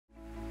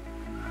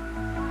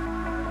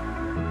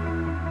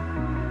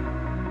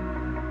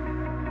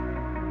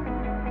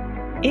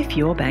If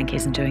your bank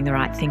isn't doing the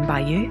right thing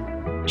by you,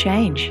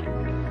 change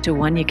to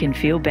one you can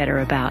feel better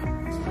about.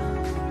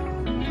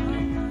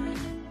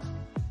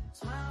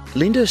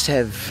 Lyndhurst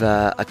have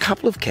a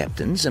couple of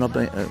captains, and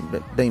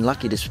I've been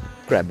lucky to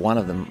grab one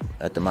of them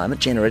at the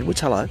moment. Jenna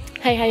Edwards, hello.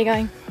 Hey, how you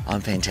going?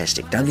 I'm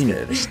fantastic. Don't be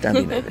nervous. Don't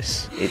be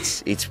nervous.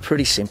 It's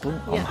pretty simple.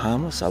 I'm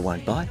harmless. I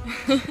won't bite.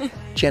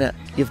 Jenna,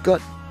 you've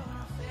got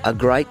a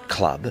great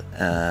club,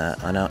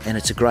 I know, and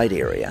it's a great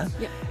area,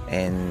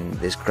 and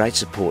there's great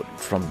support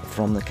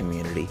from the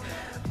community.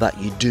 But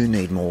you do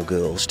need more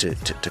girls to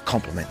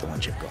complement the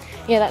ones you've got.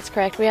 Yeah, that's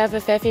correct. We have a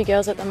fair few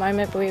girls at the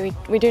moment, but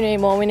we do need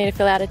more. We need to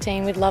fill out a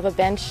team. We'd love a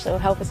bench that will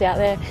help us out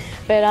there.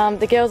 But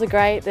the girls are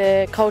great,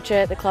 the culture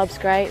at the club's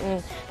great,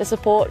 and the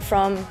support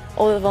from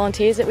all the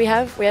volunteers that we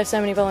have. We have so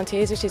many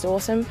volunteers, which is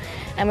awesome.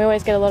 And we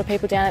always get a lot of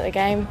people down at the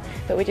game,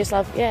 but we just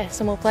love,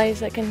 some more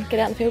players that can get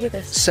out in the field with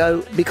us.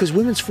 So, because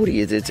women's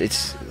footy,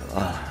 it's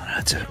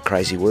that's a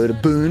crazy word, a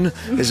boon.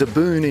 There's a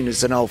boon, and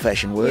it's an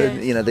old-fashioned word.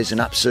 Yeah. You know, there's an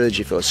upsurge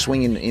if a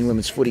swing in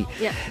women's footy.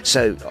 Yeah.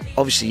 So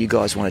obviously you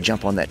guys want to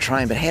jump on that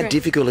train, but how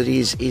difficult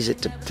is it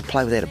to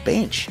play without a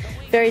bench?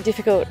 Very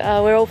difficult.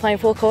 We're all playing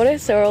 4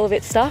 quarters, so we're all a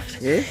bit stuffed.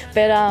 Yeah.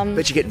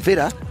 But you're getting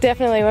fitter.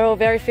 Definitely, we're all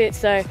very fit.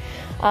 So.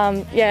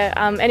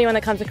 Anyone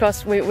that comes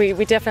across,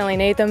 we definitely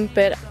need them.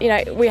 But,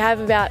 we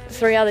have about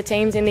 3 other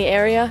teams in the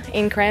area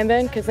in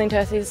Cranbourne, because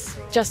Lyndhurst is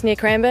just near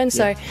Cranbourne.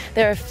 So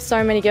there are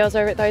so many girls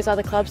over at those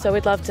other clubs, so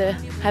we'd love to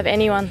have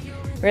anyone,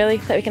 really,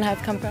 that we can have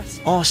come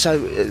across. Oh, so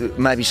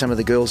maybe some of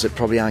the girls that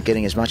probably aren't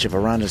getting as much of a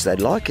run as they'd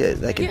like,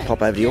 they can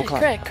pop over to your club?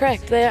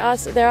 Correct. There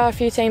are a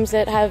few teams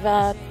that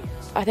have...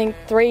 I think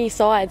 3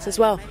 sides as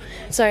well.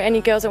 So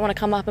any girls that want to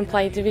come up and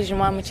play Division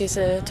 1, which is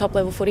a top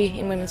level footy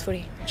in women's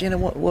footy. Jenna,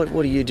 what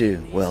do you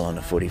do well on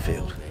a footy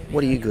field?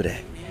 What are you good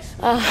at?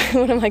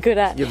 What am I good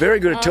at? You're very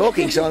good at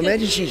talking, so I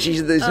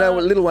imagine there's no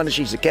little wonder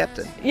she's the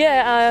captain.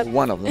 Yeah.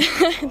 One of them.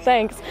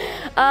 Thanks.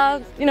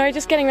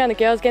 Just getting around the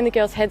girls, getting the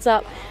girls' heads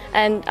up,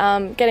 and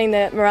getting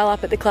the morale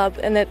up at the club,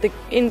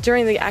 and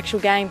during the actual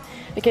game.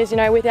 Because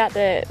without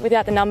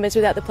the numbers,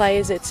 without the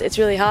players, it's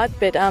really hard.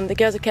 But the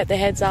girls have kept their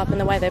heads up, and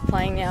the way they're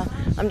playing now,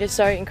 I'm just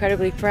so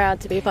incredibly proud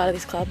to be a part of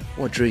this club.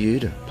 What drew you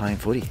to playing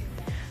footy?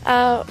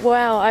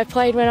 I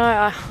played when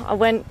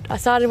I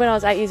started when I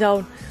was 8 years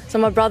old. So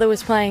my brother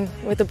was playing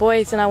with the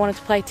boys, and I wanted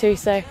to play too.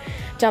 So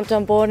jumped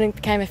on board, and it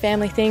became a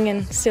family thing,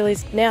 and still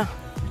is now.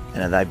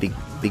 And are they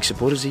big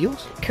supporters of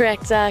yours?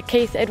 Correct.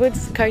 Keith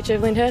Edwards, coach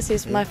of Lyndhurst,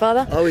 is my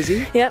father. Oh, is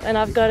he? Yep, and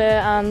I've got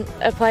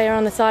a player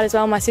on the side as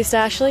well, my sister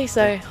Ashley,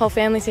 so whole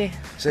family's here.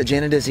 So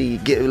Jenna, does he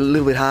get a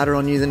little bit harder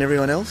on you than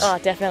everyone else? Oh,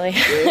 definitely.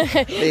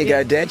 Yeah. There you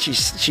go, Dad.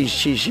 She's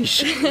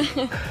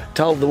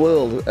told the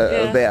world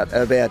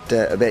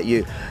about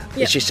you.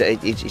 Yep.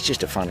 It's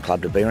just a fun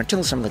club to be around. Tell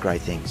us some of the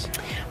great things.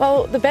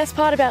 Well, the best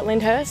part about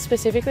Lyndhurst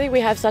specifically,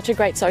 we have such a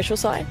great social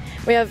side.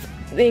 We have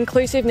the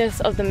inclusiveness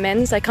of the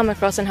men's. They come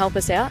across and help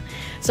us out.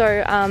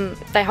 So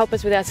they help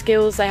us with our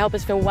skills. They help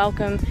us feel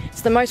welcome.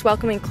 It's the most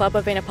welcoming club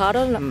I've been a part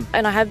of,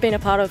 and I have been a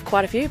part of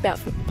quite a few, about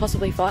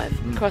possibly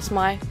 5 across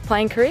my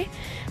playing career.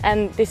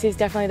 And this is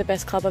definitely the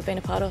best club I've been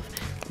a part of.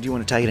 Do you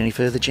want to take it any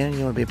further, Jenna? Do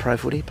you want to be a pro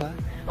footy player?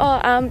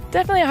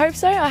 Definitely, I hope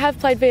so. I have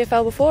played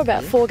VFL before,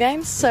 about 4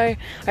 games, so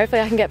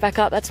hopefully I can get back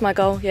up. That's my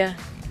goal, yeah.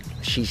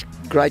 She's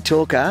a great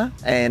talker,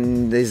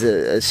 and there's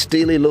a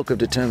steely look of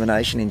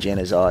determination in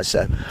Jenna's eyes,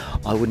 so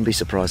I wouldn't be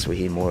surprised if we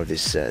hear more of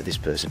this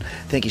person.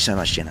 Thank you so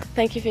much, Jenna.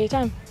 Thank you for your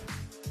time.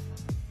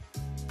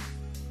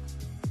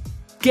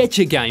 Get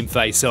your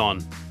GameFace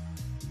on.